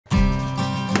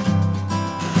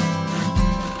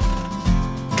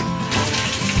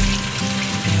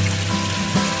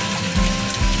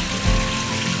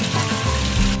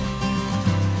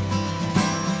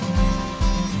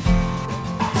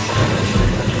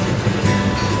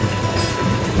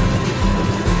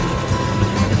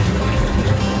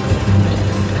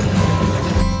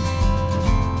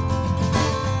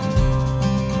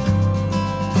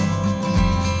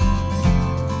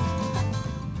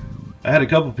had a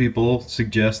couple people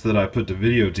suggest that I put the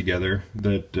video together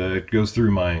that goes through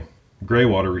my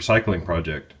Greywater Recycling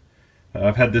project.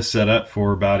 I've had this set up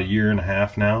for about 1.5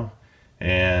 years now,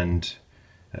 and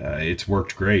it's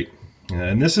worked great.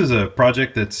 And this is a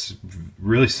project that's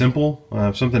really simple,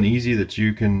 something easy that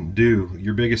you can do.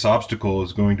 Your biggest obstacle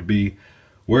is going to be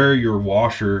where your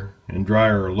washer and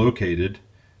dryer are located,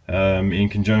 in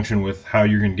conjunction with how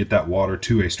you're going to get that water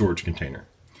to a storage container.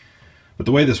 But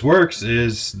the way this works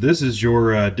is this is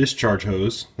your discharge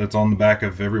hose that's on the back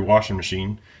of every washing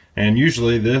machine, and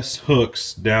usually this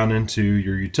hooks down into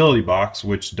your utility box,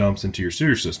 which dumps into your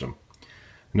sewer system.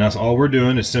 Now, so all we're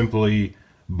doing is simply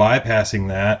bypassing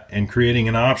that and creating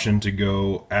an option to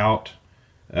go out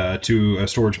to a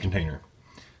storage container.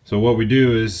 So what we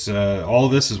do is all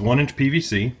of this is 1-inch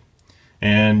PVC,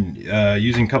 and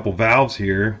using a couple valves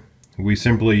here, we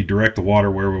simply direct the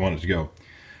water where we want it to go.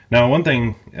 Now,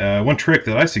 one trick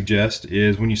that I suggest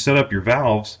is when you set up your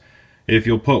valves, if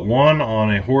you'll put one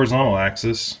on a horizontal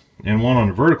axis and one on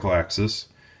a vertical axis,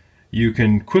 you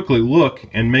can quickly look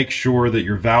and make sure that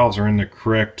your valves are in the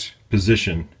correct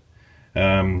position.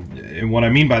 And what I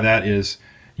mean by that is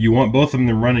you want both of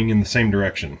them running in the same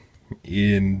direction.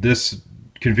 In this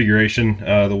configuration,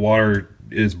 the water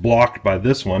is blocked by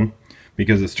this one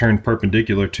because it's turned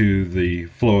perpendicular to the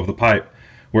flow of the pipe,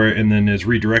 and then is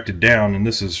redirected down, and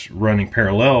this is running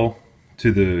parallel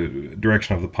to the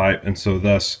direction of the pipe, and so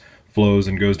thus flows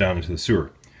and goes down into the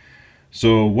sewer.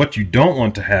 So what you don't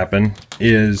want to happen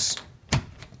is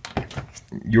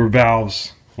your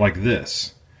valves like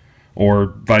this, or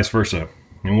vice versa.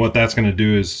 And what that's going to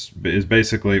do is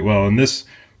basically, well, in this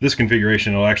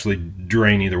configuration it'll actually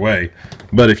drain either way,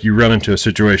 but if you run into a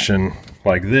situation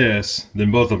like this, then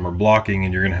both of them are blocking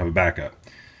and you're going to have a backup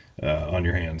on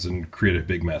your hands and create a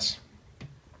big mess.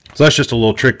 So that's just a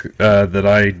little trick that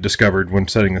I discovered when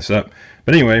setting this up.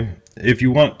 But anyway, if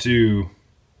you want to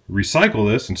recycle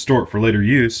this and store it for later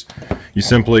use, you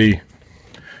simply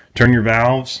turn your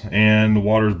valves and the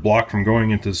water is blocked from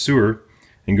going into the sewer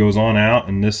and goes on out,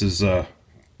 and this is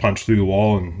punched through the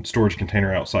wall and storage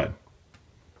container outside.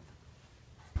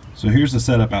 So here's the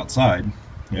setup outside.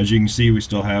 As you can see, we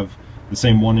still have the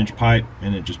same 1-inch pipe,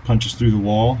 and it just punches through the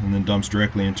wall and then dumps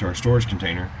directly into our storage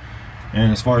container.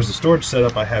 And as far as the storage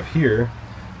setup I have here,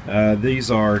 these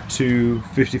are two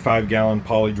 55-gallon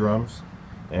poly drums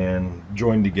and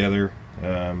joined together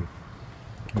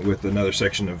with another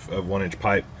section of 1-inch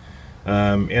pipe.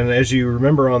 And as you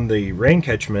remember on the rain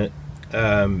catchment,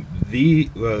 the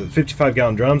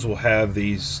 55-gallon drums will have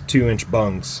these 2-inch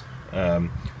bungs.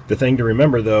 The thing to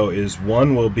remember though is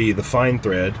one will be the fine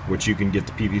thread, which you can get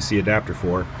the PVC adapter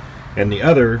for, and the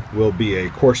other will be a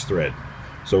coarse thread.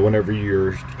 So whenever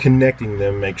you're connecting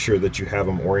them, make sure that you have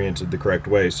them oriented the correct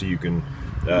way so you can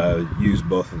use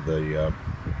both of the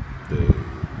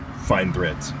fine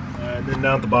threads. And then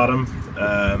down at the bottom,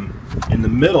 in the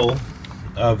middle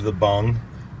of the bung,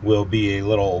 will be a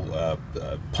little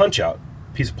punch out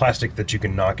piece of plastic that you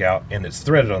can knock out, and it's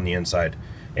threaded on the inside,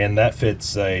 and that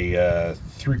fits a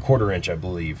 3/4 inch, I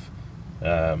believe.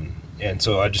 And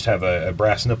so I just have a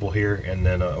brass nipple here and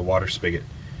then a water spigot,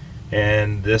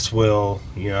 and this will,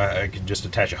 I can just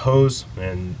attach a hose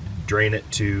and drain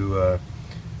it to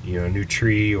a new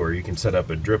tree, or you can set up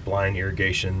a drip line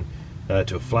irrigation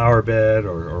to a flower bed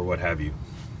or what have you.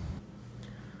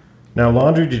 Now,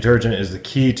 laundry detergent is the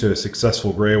key to a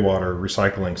successful Greywater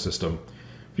recycling system.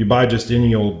 If you buy just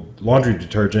any old laundry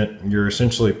detergent, you're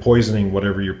essentially poisoning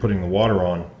whatever you're putting the water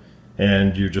on,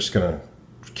 and you're just going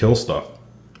to kill stuff.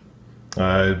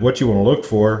 What you want to look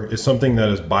for is something that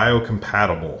is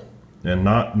biocompatible and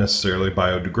not necessarily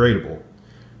biodegradable.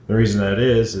 The reason that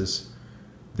is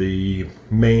the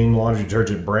main laundry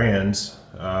detergent brands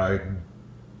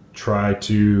try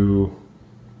to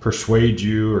persuade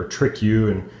you or trick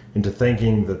you into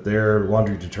thinking that their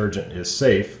laundry detergent is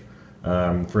safe.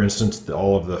 For instance,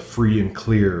 all of the free and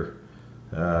clear,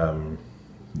 the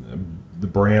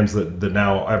brands that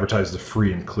now advertise the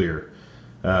free and clear,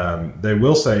 they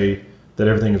will say that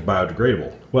everything is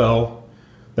biodegradable. Well,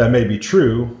 that may be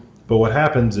true, but what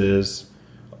happens is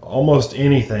almost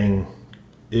anything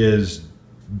is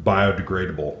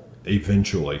biodegradable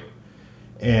eventually.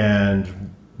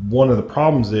 And one of the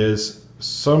problems is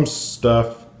some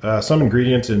stuff, some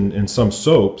ingredients in some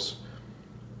soaps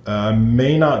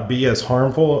may not be as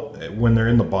harmful when they're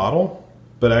in the bottle,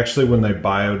 but actually when they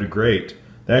biodegrade,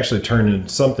 they actually turn into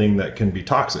something that can be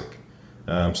toxic.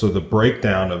 So the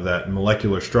breakdown of that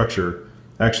molecular structure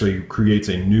actually creates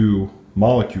a new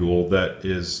molecule that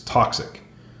is toxic.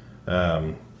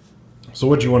 So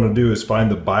what you want to do is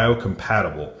find the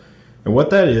biocompatible, and what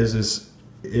that is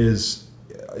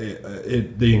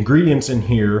the ingredients in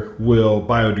here will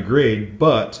biodegrade,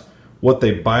 but what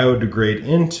they biodegrade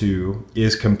into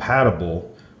is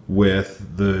compatible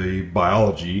with the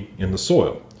biology in the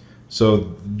soil.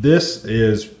 So this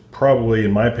is probably,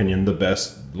 in my opinion, the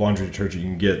best laundry detergent you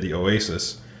can get, the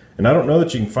Oasis. And I don't know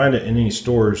that you can find it in any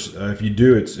stores. If you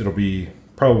do, it'll be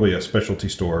probably a specialty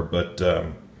store, but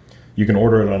you can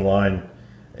order it online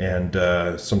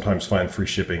and sometimes find free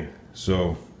shipping.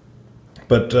 So,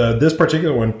 but this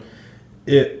particular one,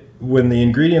 when the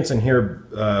ingredients in here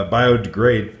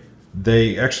biodegrade,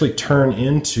 they actually turn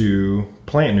into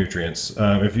plant nutrients.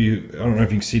 I don't know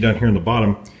if you can see down here in the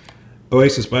bottom,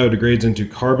 Oasis biodegrades into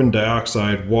carbon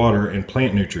dioxide, water, and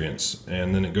plant nutrients,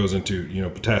 and then it goes into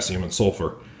potassium and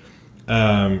sulfur.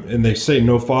 And they say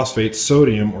no phosphates,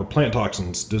 sodium, or plant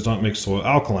toxins, does not make soil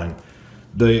alkaline.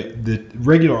 The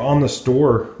regular on the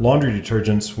store laundry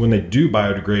detergents, when they do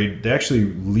biodegrade, they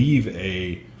actually leave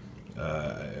a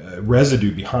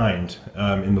residue behind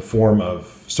in the form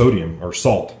of sodium or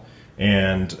salt,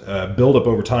 and buildup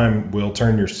over time will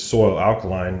turn your soil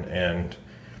alkaline. And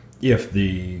if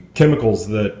the chemicals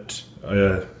that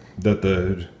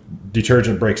the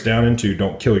detergent breaks down into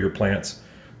don't kill your plants,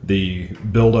 the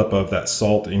buildup of that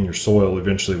salt in your soil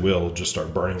eventually will just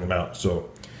start burning them out.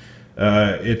 So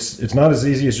it's not as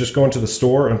easy as just going to the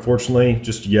store, unfortunately,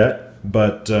 just yet.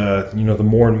 But the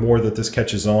more and more that this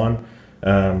catches on,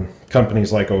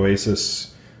 companies like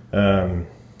Oasis,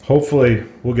 hopefully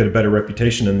we'll get a better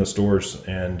reputation in the stores,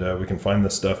 and we can find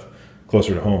this stuff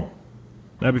closer to home.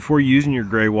 Now, before using your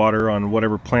gray water on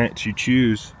whatever plants you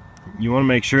choose, you want to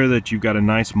make sure that you've got a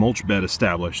nice mulch bed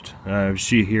established. You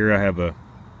see here I have a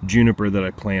juniper that I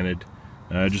planted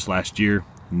just last year.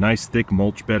 Nice thick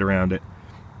mulch bed around it.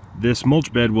 This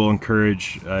mulch bed will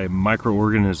encourage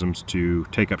microorganisms to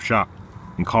take up shop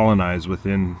and colonize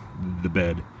within the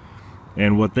bed.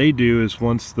 And what they do is,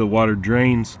 once the water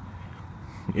drains,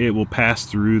 it will pass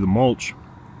through the mulch,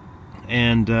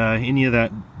 and any of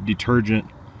that detergent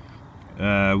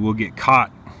will get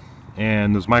caught,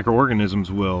 and those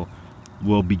microorganisms will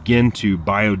begin to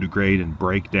biodegrade and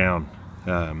break down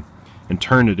and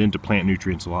turn it into plant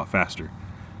nutrients a lot faster.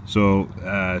 So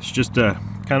it's just a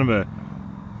kind of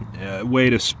a way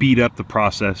to speed up the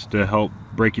process to help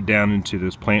break it down into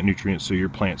those plant nutrients so your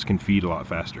plants can feed a lot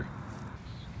faster.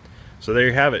 So there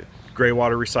you have it,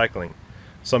 Greywater Recycling.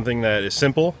 Something that is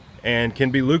simple and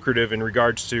can be lucrative in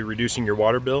regards to reducing your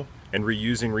water bill and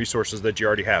reusing resources that you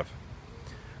already have.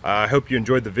 I hope you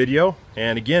enjoyed the video,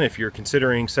 and again, if you're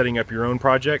considering setting up your own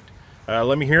project,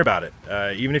 let me hear about it.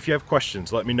 Even if you have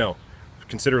questions, let me know.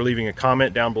 Consider leaving a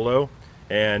comment down below,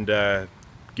 and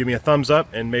give me a thumbs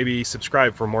up, and maybe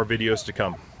subscribe for more videos to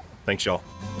come. Thanks, y'all.